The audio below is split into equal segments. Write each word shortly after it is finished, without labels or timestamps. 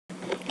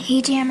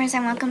Hey Jammers,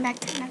 and welcome back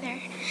to another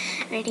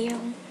video.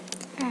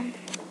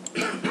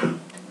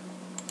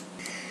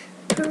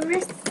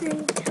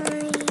 Present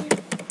time,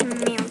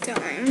 meal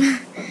time.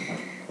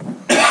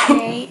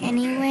 Okay,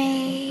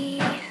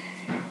 anyway,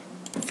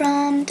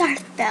 from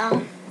Darth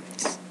Bell,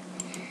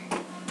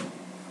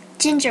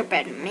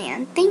 Gingerbread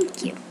Man,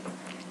 thank you.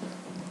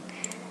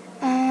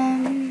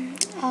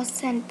 I'll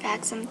send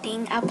back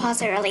something. I'll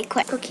pause it really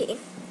quick. Okay,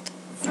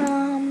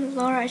 from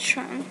Laura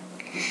Trung.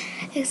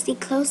 It's the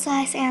close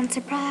eyes and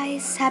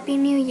surprise. Happy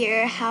New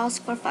Year, house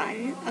for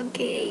fun.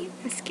 Okay,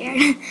 I'm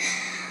scared.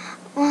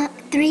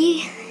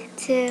 3,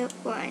 2,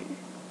 1.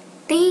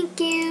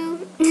 Thank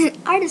you.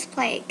 Artist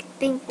Plague.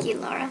 Thank you,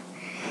 Laura.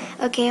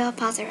 Okay, I'll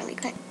pause it really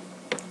quick.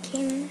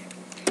 Okay.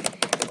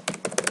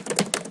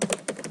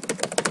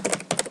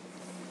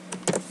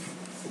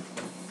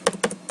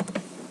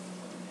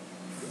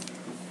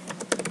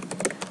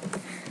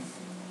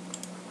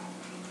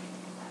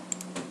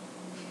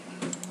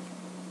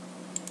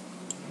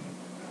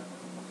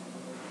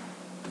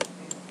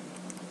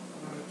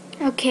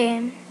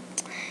 Okay.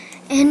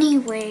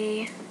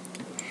 Anyway,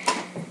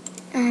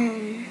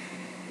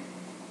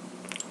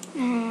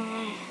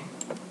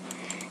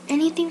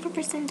 anything for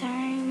present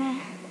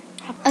time?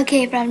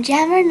 Okay, from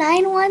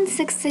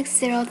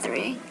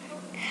Jammer916603.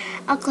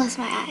 I'll close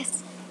my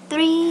eyes.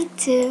 3,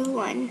 2,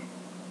 1.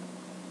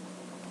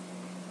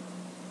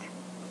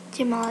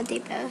 Jamal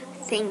Depot.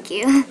 Thank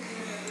you.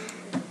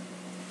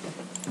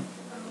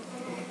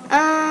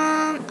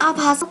 I'll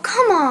pause. Oh,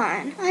 come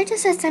on. I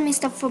just said send me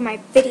stuff for my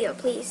video,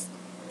 please.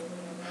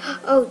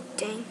 Oh,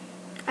 dang.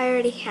 I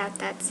already have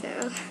that,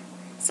 so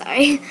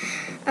sorry.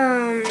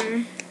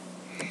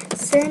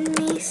 Send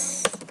me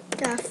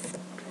stuff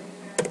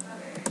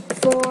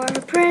for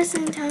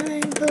present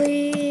time,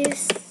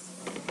 please.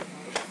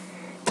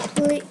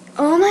 Please.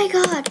 Oh my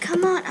god,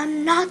 come on.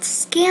 I'm not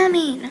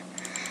scamming.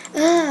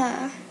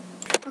 Ugh.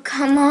 Oh,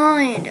 come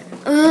on.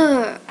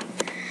 Ugh.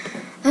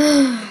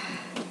 Ugh.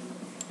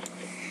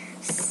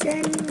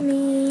 Send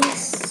me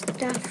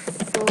stuff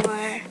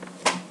for...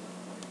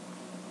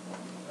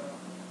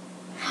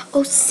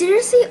 Oh,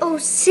 seriously? Oh,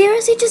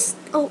 seriously? Just...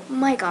 Oh,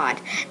 my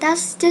God.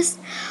 That's just...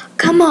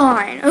 Come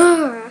on.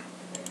 Ugh.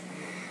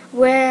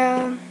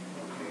 Well,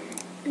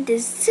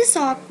 this is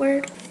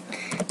awkward.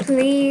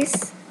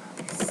 Please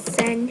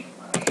send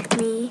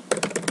me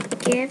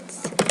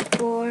gifts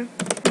for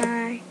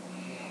my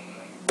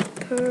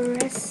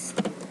present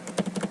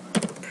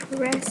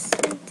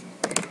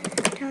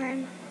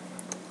time.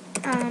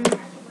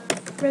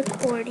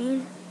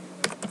 Recording.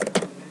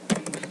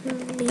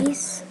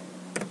 Please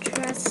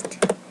trust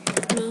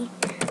me.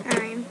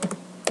 I'm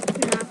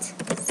not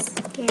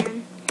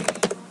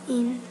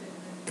scanning,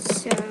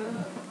 so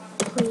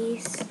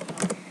please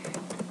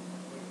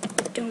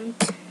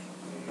don't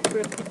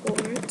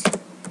report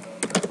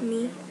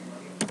me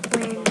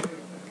when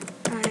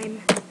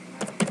I'm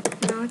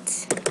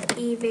not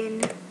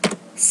even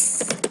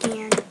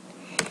scanning.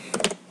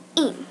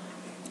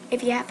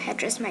 If you have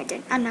headdress, my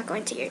den. I'm not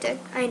going to your den.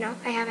 I know,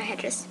 I have a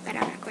headdress, but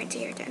I'm not going to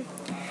your den.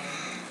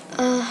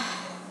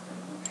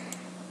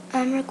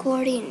 I'm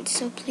recording,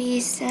 so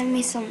please send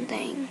me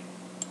something.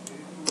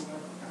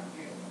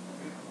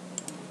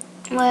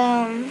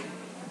 Well,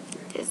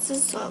 this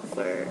is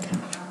awkward.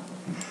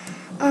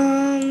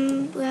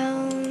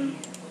 Well,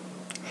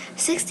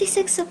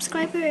 66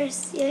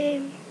 subscribers,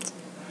 yay.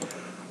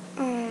 I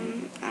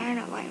don't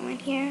know why I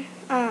went here.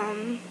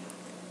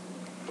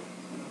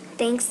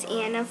 Thanks,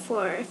 Anna,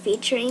 for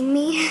featuring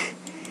me.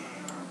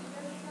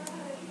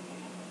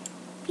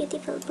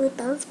 Beautiful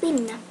bluebells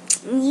win.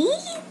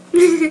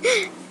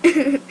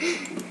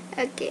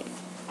 Okay.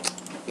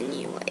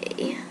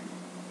 Anyway.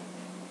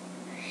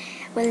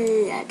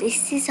 Well,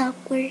 this is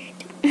awkward.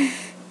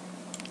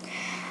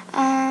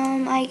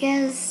 I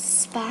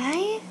guess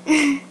bye.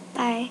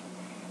 Bye.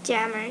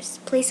 Jammers,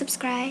 please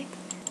subscribe.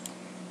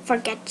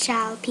 Forget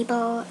child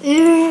people.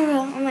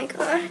 Oh my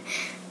god.